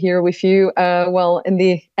happy to be here with you. Well, in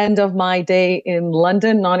the end of my day in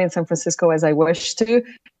London, not in San Francisco as I wish to.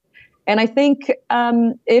 And I think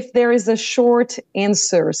if there is a short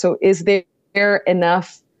answer, so is there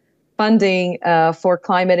enough funding for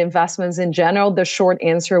climate investments in general? The short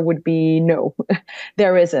answer would be no,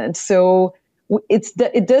 there isn't. So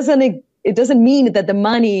it doesn't mean that the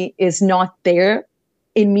money is not there.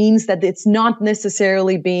 It means that it's not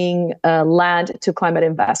necessarily being led to climate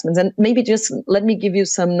investments. And maybe just let me give you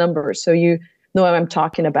some numbers so you know what I'm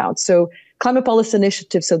talking about. So Climate Policy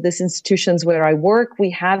Initiative, so these institutions where I work, we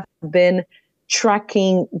have been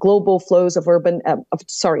tracking global flows of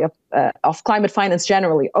of climate finance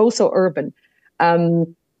generally, also urban,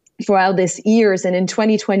 throughout these years. And in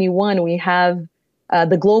 2021, we have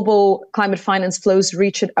the global climate finance flows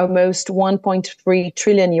reached almost $1.3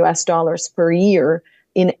 trillion US per year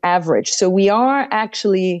in average. So we are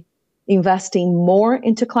actually investing more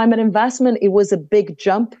into climate investment. It was a big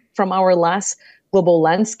jump from our last global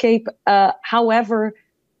landscape. However,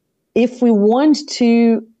 if we want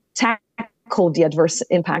to tackle the adverse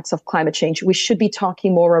impacts of climate change, we should be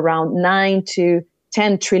talking more around $9 to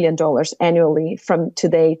 $10 trillion annually from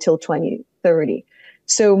today till 2030.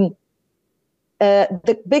 So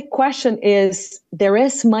the big question is, there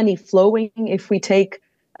is money flowing. If we take,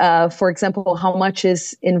 for example, how much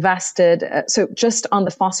is invested. So just on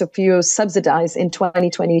the fossil fuels subsidized in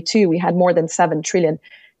 2022, we had more than $7 trillion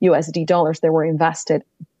USD that were invested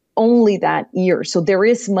only that year. So there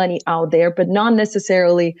is money out there, but not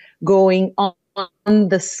necessarily going on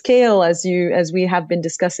the scale as we have been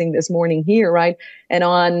discussing this morning here, right? And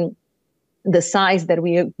on the size that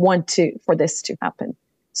we want for this to happen.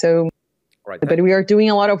 So, right. But we are doing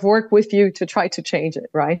a lot of work with you to try to change it,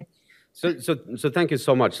 right? So thank you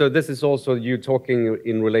so much. So this is also you talking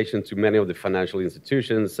in relation to many of the financial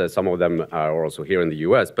institutions. Some of them are also here in the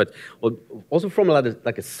US, but also from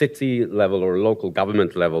like a city level or local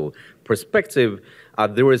government level perspective,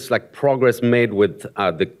 there is like progress made with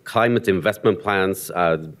the climate investment plans.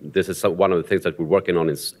 This is one of the things that we're working on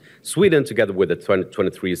in Sweden together with the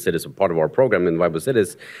 23 cities, a part of our program in Viable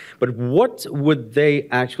Cities. But what would they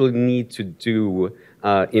actually need to do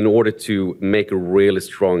in order to make a really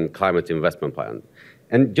strong climate investment plan?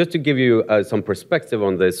 And just to give you some perspective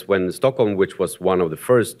on this, when Stockholm, which was one of the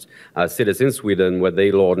first cities in Sweden, where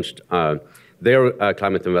they launched their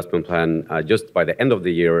climate investment plan just by the end of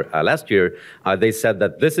the year, last year, they said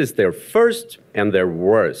that this is their first and their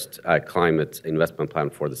worst climate investment plan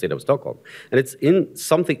for the city of Stockholm. And it's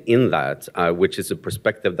something in that, which is a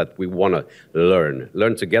perspective that we want to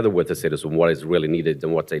learn together with the cities on what is really needed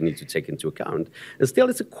and what they need to take into account. And still,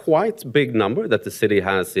 it's a quite big number that the city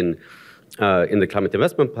has in the climate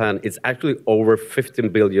investment plan. It's actually over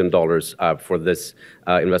 $15 billion for this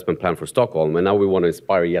investment plan for Stockholm. And now we want to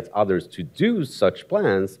inspire yet others to do such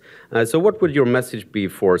plans. So what would your message be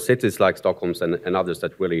for cities like Stockholm and others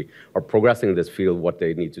that really are progressing in this field, what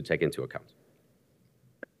they need to take into account?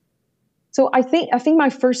 So I think my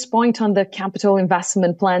first point on the capital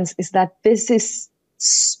investment plans is that it's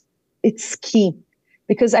key.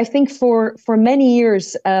 Because I think for many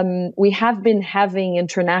years, we have been having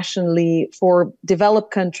internationally for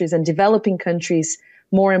developed countries and developing countries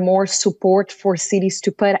more and more support for cities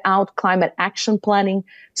to put out climate action planning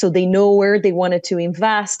so they know where they wanted to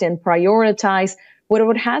invest and prioritize.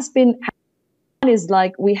 What has been is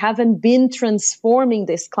like we haven't been transforming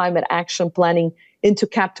this climate action planning into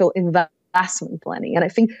capital investment planning. And I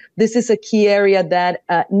think this is a key area that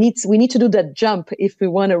we need to do that jump if we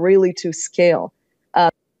want to really to scale.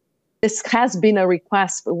 This has been a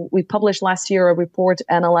request. We published last year a report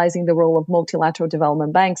analyzing the role of multilateral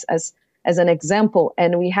development banks as an example.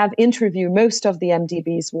 And we have interviewed most of the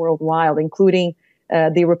MDBs worldwide, including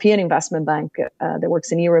the European Investment Bank that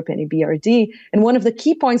works in Europe and EBRD. And one of the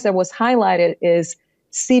key points that was highlighted is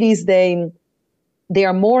cities, they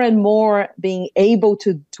are more and more being able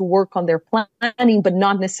to work on their planning, but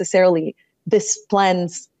not necessarily these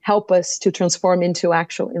plans help us to transform into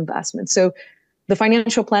actual investment. So the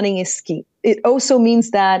financial planning is key. It also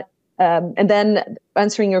means that, and then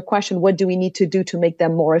answering your question, what do we need to do to make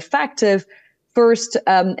them more effective? First,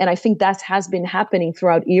 and I think that has been happening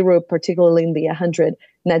throughout Europe, particularly in the 100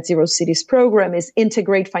 Net Zero Cities program, is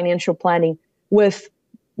integrate financial planning with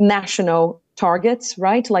national targets,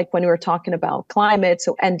 right? Like when we were talking about climate,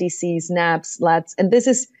 so NDCs, NAPs, LATs. And this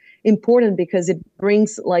is important because it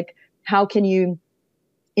brings like, how can you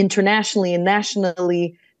internationally and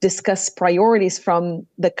nationally discuss priorities from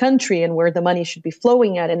the country and where the money should be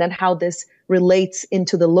flowing at, and then how this relates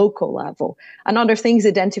into the local level. Another thing is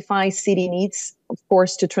identify city needs, of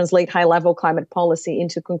course, to translate high-level climate policy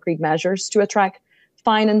into concrete measures to attract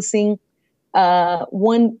financing.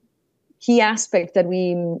 One key aspect that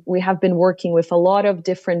we have been working with a lot of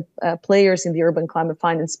different players in the urban climate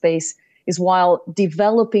finance space is, while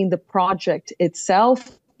developing the project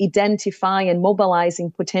itself, identifying and mobilizing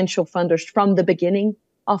potential funders from the beginning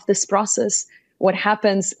of this process. What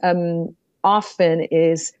happens often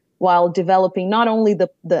is, while developing not only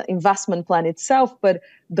the investment plan itself, but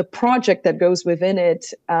the project that goes within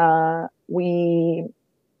it, we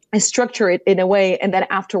structure it in a way, and then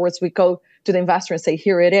afterwards we go to the investor and say,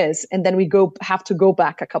 here it is. And then we have to go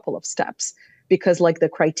back a couple of steps because like the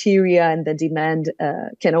criteria and the demand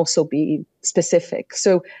can also be specific.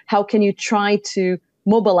 So how can you try to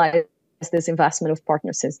mobilize this investment of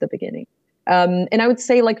partners since the beginning? And I would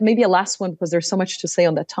say like maybe a last one, because there's so much to say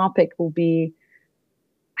on the topic, will be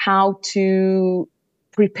how to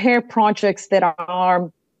prepare projects that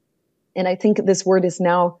are, and I think this word is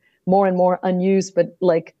now more and more unused, but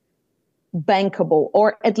like bankable,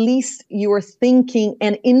 or at least you are thinking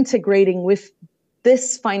and integrating with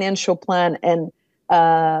this financial plan and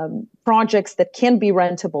projects that can be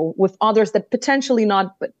rentable with others that potentially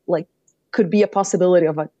not, but like could be a possibility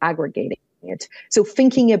of aggregating it. So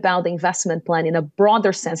thinking about the investment plan in a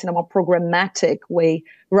broader sense, in a more programmatic way,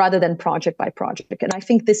 rather than project by project. And I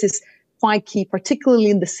think this is quite key, particularly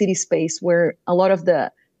in the city space, where a lot of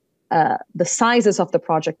the sizes of the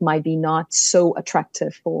project might be not so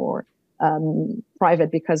attractive for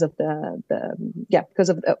private because of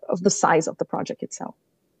the size of the project itself.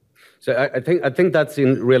 So I think that's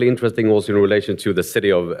really interesting also in relation to the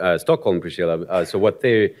city of Stockholm, Priscilla. So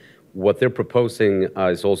what they're proposing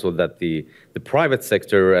is also that the private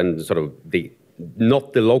sector and sort of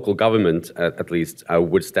not the local government, at least,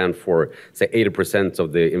 would stand for, say, 80%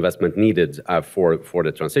 of the investment needed for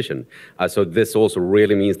the transition. So this also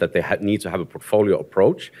really means that they need to have a portfolio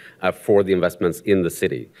approach for the investments in the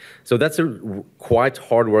city. So that's quite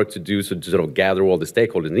hard work to do, so to sort of gather all the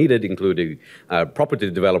stakeholders needed, including property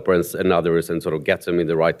developers and others, and sort of get them in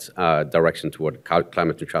the right direction toward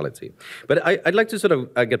climate neutrality. But I'd like to sort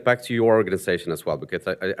of get back to your organization as well, because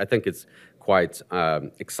I think it's quite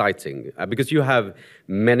exciting, because you have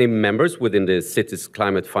many members within the Cities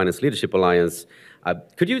Climate Finance Leadership Alliance.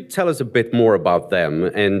 Could you tell us a bit more about them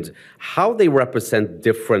and how they represent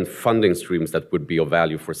different funding streams that would be of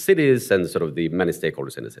value for cities and sort of the many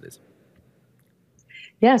stakeholders in the cities?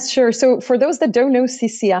 Yes, sure. So for those that don't know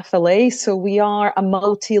CCFLA, so we are a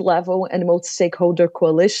multi-level and multi-stakeholder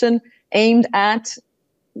coalition aimed at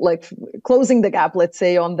like closing the gap, let's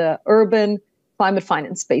say, on the urban climate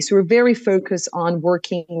finance space. We're very focused on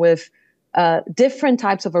working with different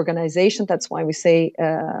types of organizations. That's why we say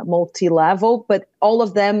multi-level. But all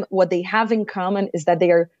of them, what they have in common is that they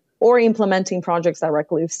are or implementing projects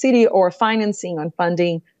directly with city, or financing on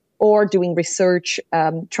funding, or doing research,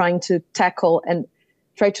 trying to tackle and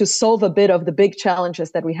try to solve a bit of the big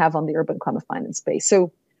challenges that we have on the urban climate finance space.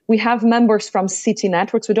 So we have members from city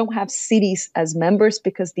networks. We don't have cities as members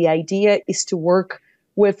because the idea is to work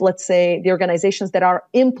with, let's say, the organizations that are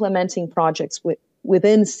implementing projects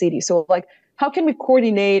within cities. So like, how can we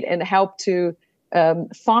coordinate and help to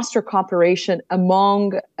foster cooperation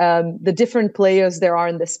among the different players there are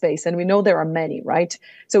in this space. And we know there are many, right?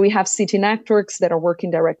 So we have city networks that are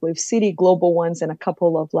working directly with city, global ones, and a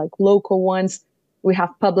couple of like local ones. We have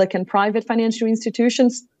public and private financial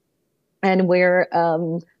institutions. And we're,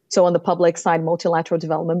 so on the public side, multilateral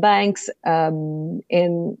development banks, and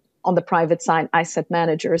on the private side, asset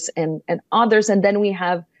managers and others. And then we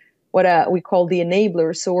have what we call the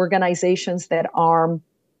enablers, so organizations that are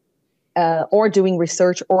or doing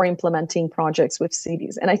research or implementing projects with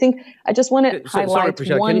cities. And I think I just want to highlight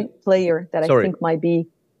one player that I think might be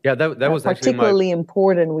that was particularly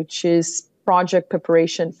important, which is project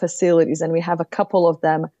preparation facilities. And we have a couple of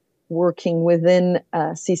them working within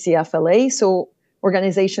CCFLA. So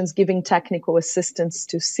organizations giving technical assistance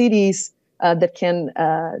to cities that can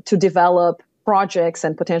to develop projects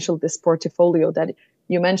and potentially this portfolio that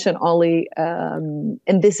you mentioned, Ollie.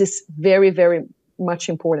 And this is very, very much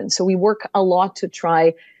important. So we work a lot to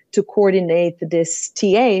try to coordinate this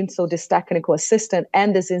TA, so this technical assistant,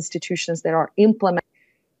 and these institutions that are implementing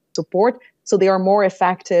support, so they are more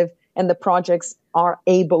effective and the projects are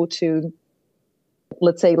able to,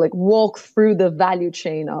 let's say, like walk through the value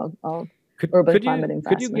chain of urban climate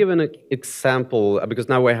investment. Could you give an example, because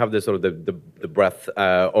now we have the sort of the breadth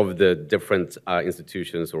of the different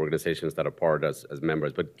institutions or organizations that are part as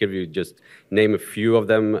members, but give you just name a few of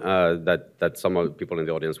them that some of the people in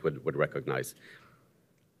the audience would recognize.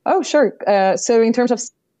 Oh, sure. So in terms of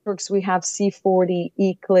networks, we have C40,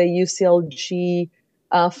 ICLE, UCLG,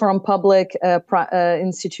 from public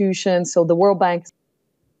institutions, so the World Bank,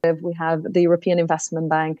 we have the European Investment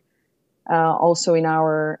Bank, also in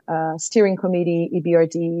our steering committee,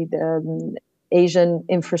 EBRD, the Asian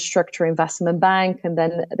Infrastructure Investment Bank, and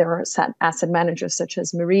then there are asset managers such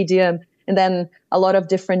as Meridian, and then a lot of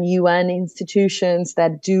different UN institutions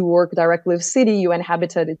that do work directly with city. UN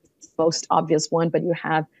Habitat is the most obvious one, but you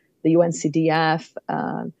have the UNCDF,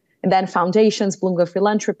 and then foundations, Bloomberg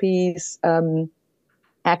Philanthropies,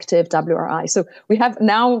 Active, WRI. So we have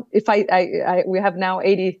now, we have now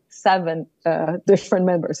 87 different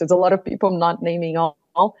members. It's a lot of people, I'm not naming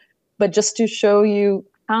all, but just to show you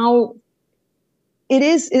how it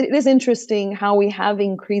is interesting how we have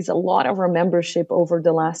increased a lot of our membership over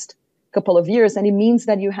the last couple of years. And it means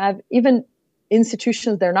that you have even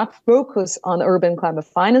institutions that are not focused on urban climate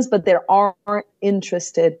finance, but they are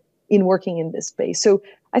interested in working in this space. So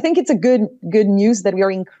I think it's a good news that we are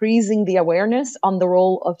increasing the awareness on the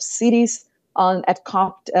role of cities. At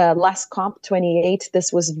last COP28,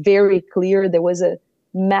 this was very clear. There was a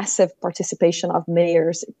massive participation of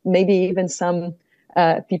mayors, maybe even some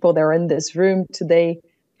people that are in this room today,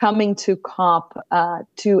 coming to COP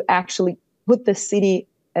to actually put the city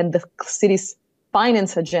and the city's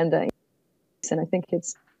finance agenda. And I think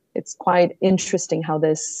it's quite interesting how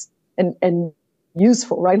this and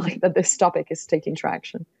useful, right? Like that this topic is taking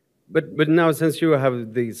traction. But now, since you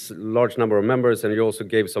have this large number of members, and you also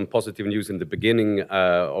gave some positive news in the beginning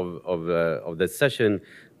of this session,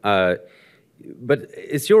 but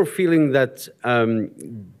is your feeling that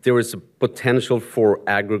there is a potential for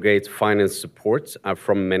aggregate finance support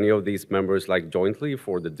from many of these members, like jointly,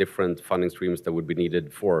 for the different funding streams that would be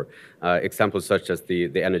needed for examples such as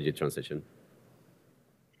the energy transition?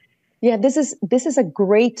 Yeah, this is a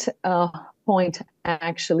great point,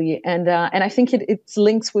 actually, and I think it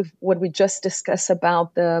links with what we just discussed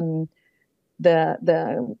about the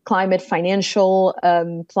climate financial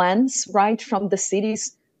plans, right, from the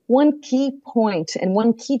cities. One key point and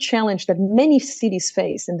one key challenge that many cities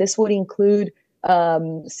face, and this would include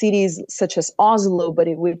cities such as Oslo, but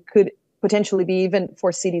could potentially be even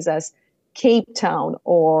for cities as Cape Town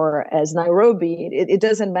or as Nairobi. It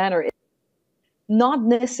doesn't matter. Not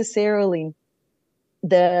necessarily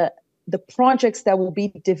the projects that will be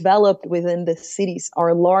developed within the cities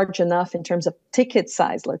are large enough in terms of ticket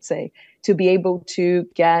size, let's say, to be able to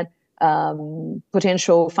get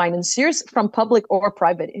potential financiers from public or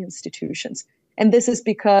private institutions. And this is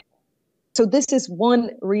this is one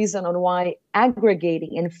reason on why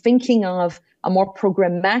aggregating and thinking of a more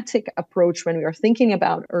programmatic approach when we are thinking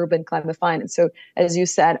about urban climate finance. So as you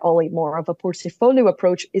said, Ollie, more of a portfolio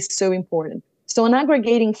approach is so important. So on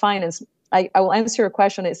aggregating finance, I will answer your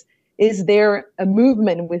question is there a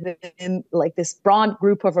movement within like this broad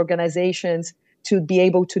group of organizations to be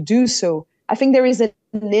able to do so? I think there is an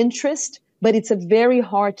interest, but it's a very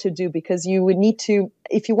hard to do because you would need to,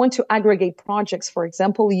 if you want to aggregate projects, for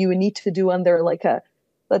example, you would need to do under like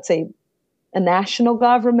let's say, a national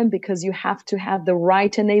government, because you have to have the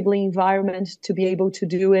right enabling environment to be able to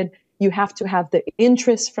do it. You have to have the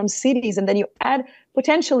interest from cities, and then you add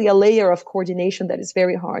potentially a layer of coordination that is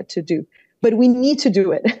very hard to do. But we need to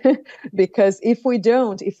do it because if we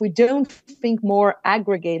don't think more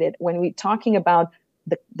aggregated when we're talking about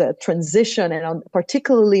the transition and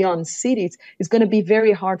particularly on cities, it's going to be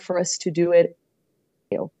very hard for us to do it.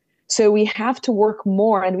 So we have to work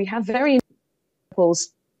more, and we have very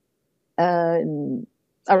examples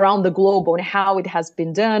around the globe on how it has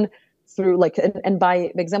been done through and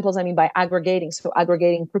by examples I mean by aggregating. So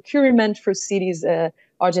aggregating procurement for cities.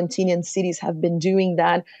 Argentinian cities have been doing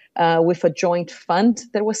that with a joint fund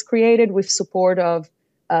that was created with support of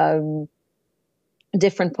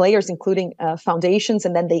different players, including foundations,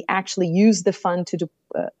 and then they actually use the fund to do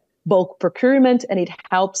bulk procurement, and it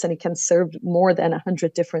helps, and it can serve more than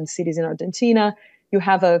 100 different cities in Argentina. You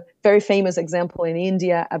have a very famous example in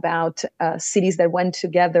India about cities that went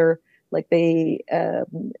together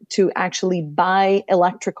to actually buy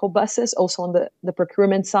electrical buses, also on the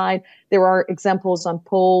procurement side. There are examples on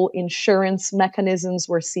pool insurance mechanisms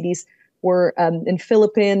where cities were in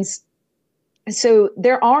Philippines. So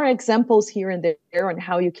there are examples here and there on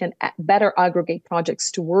how you can better aggregate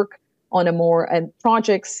projects to work on a more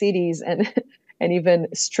projects, cities, and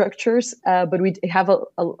even structures. But we have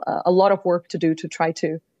a lot of work to do to try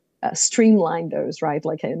to streamline those, right?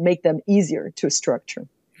 And make them easier to structure.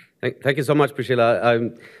 Thank you so much,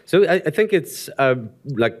 Priscilla. So I think it's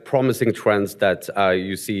promising trends that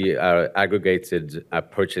you see aggregated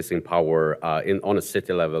purchasing power on a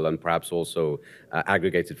city level, and perhaps also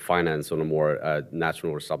aggregated finance on a more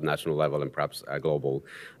national or subnational level, and perhaps global.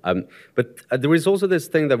 But there is also this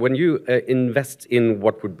thing that when you invest in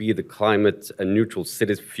what would be the climate neutral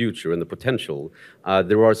city's future and the potential,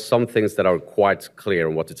 there are some things that are quite clear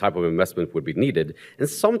on what the type of investment would be needed, and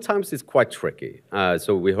sometimes it's quite tricky.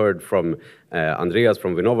 So we heard from Andreas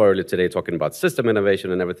from Vinnova earlier today talking about system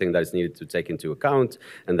innovation and everything that is needed to take into account,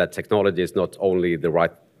 and that technology is not only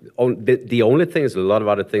the only thing, is a lot of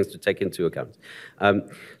other things to take into account.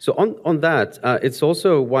 So on that, it's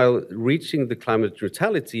also, while reaching the climate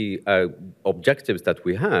neutrality objectives that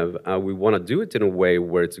we have, we want to do it in a way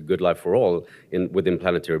where it's a good life for all within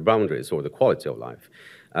planetary boundaries, or the quality of life.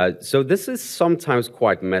 So this is sometimes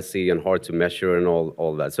quite messy and hard to measure and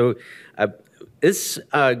all that. So is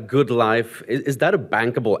good life, is that a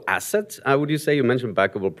bankable asset? Would you say? You mentioned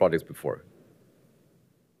bankable projects before.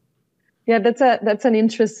 Yeah, that's an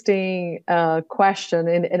interesting question,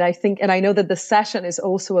 and I think, and I know that the session is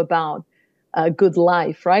also about good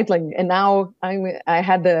life, right? And now I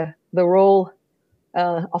had the role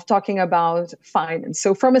of talking about finance.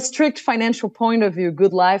 So from a strict financial point of view,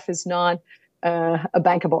 good life is not a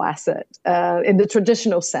bankable asset in the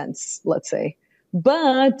traditional sense, let's say.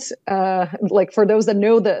 But for those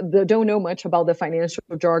that don't know much about the financial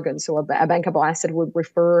jargon, so a bankable asset would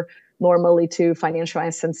refer normally to financial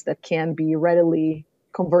assets that can be readily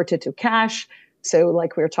converted to cash. So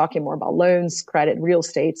we're talking more about loans, credit, real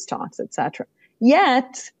estate, stocks, etc.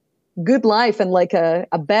 Yet, good life and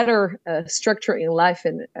a better structure in life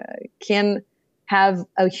can have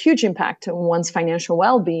a huge impact on one's financial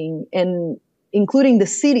well-being, and including the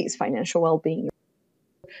city's financial well-being.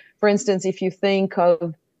 For instance, if you think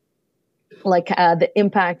of the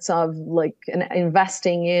impacts of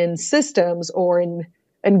investing in systems or in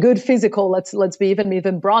good physical, let's be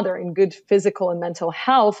even broader, in good physical and mental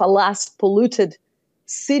health, a less polluted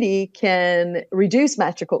city can reduce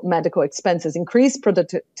medical expenses, increase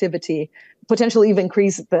productivity, potentially even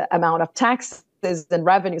increase the amount of taxes and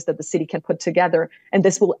revenues that the city can put together, and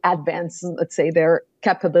this will advance, let's say, their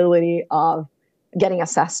capability of getting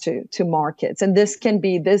access to markets. And this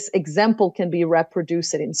example can be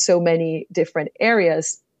reproduced in so many different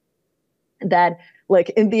areas that,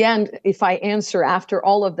 in the end, if I answer after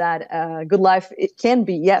all of that, good life, it can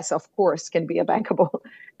be, yes, of course, can be a bankable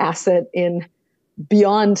asset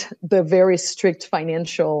beyond the very strict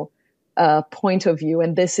financial point of view.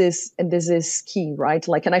 And this is key, right?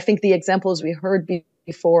 And I think the examples we heard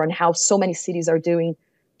before and how so many cities are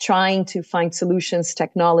trying to find solutions,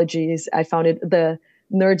 technologies. I found the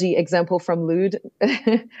nerdy example from Lud.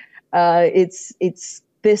 It's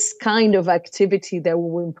this kind of activity that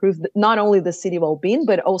will improve not only the city well-being,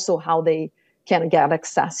 but also how they can get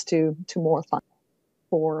access to more funds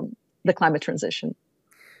for the climate transition.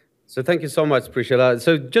 So thank you so much, Priscilla.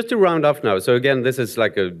 So just to round off now, so again, this is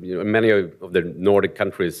many of the Nordic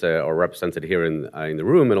countries are represented here in the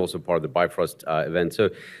room, and also part of the Bifrost event.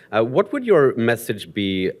 So what would your message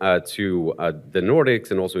be to the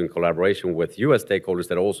Nordics, and also in collaboration with US stakeholders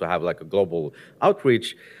that also have a global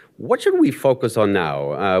outreach? What should we focus on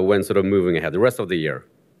now when sort of moving ahead the rest of the year?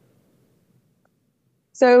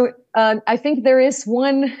 So I think there is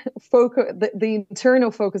one focus, the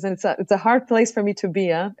internal focus, and it's a hard place for me to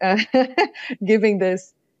be, giving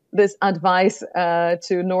this this advice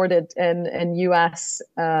to Nordic and US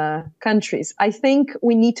countries. I think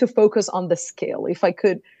we need to focus on the scale. If I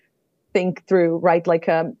could think through, right? Like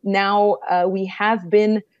now we have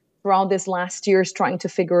been throughout this last years trying to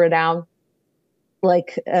figure it out,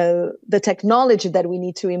 like the technology that we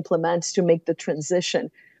need to implement to make the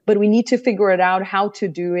transition. But we need to figure it out how to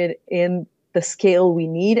do it in the scale we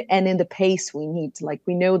need and in the pace we need. Like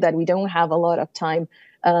we know that we don't have a lot of time.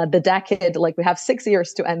 The decade, like we have 6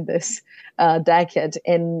 years to end this decade,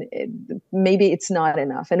 and maybe it's not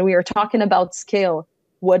enough. And we are talking about scale.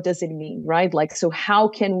 What does it mean, right? Like, so how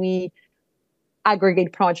can we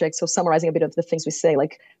aggregate projects? So summarizing a bit of the things we say,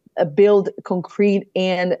 like build concrete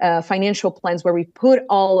and financial plans where we put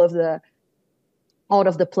all of the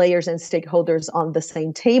players and stakeholders on the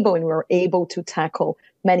same table, and we're able to tackle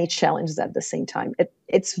many challenges at the same time.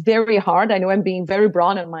 It's very hard. I know I'm being very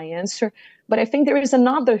broad on my answer, but I think there is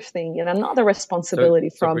another thing and another responsibility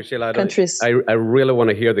from Priscilla, countries. I really want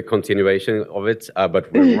to hear the continuation of it,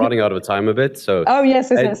 but we're running out of time a bit. So oh,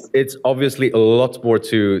 yes. It's obviously a lot more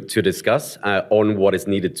to discuss on what is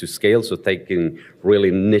needed to scale. So taking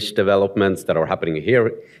really niche developments that are happening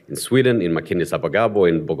here in Sweden, in Makindye-Sapagabo,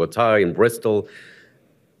 in Bogota, in Bristol.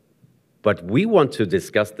 But we want to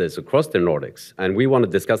discuss this across the Nordics, and we want to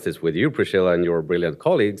discuss this with you, Priscilla, and your brilliant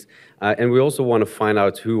colleagues. And we also want to find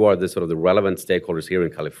out who are the sort of the relevant stakeholders here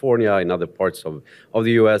in California, in other parts of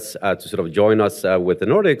the US, to sort of join us with the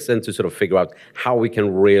Nordics and to sort of figure out how we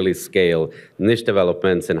can really scale niche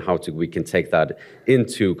developments and how we can take that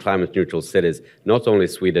into climate neutral cities, not only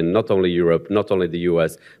Sweden, not only Europe, not only the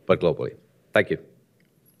US, but globally. Thank you.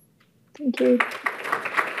 Thank you.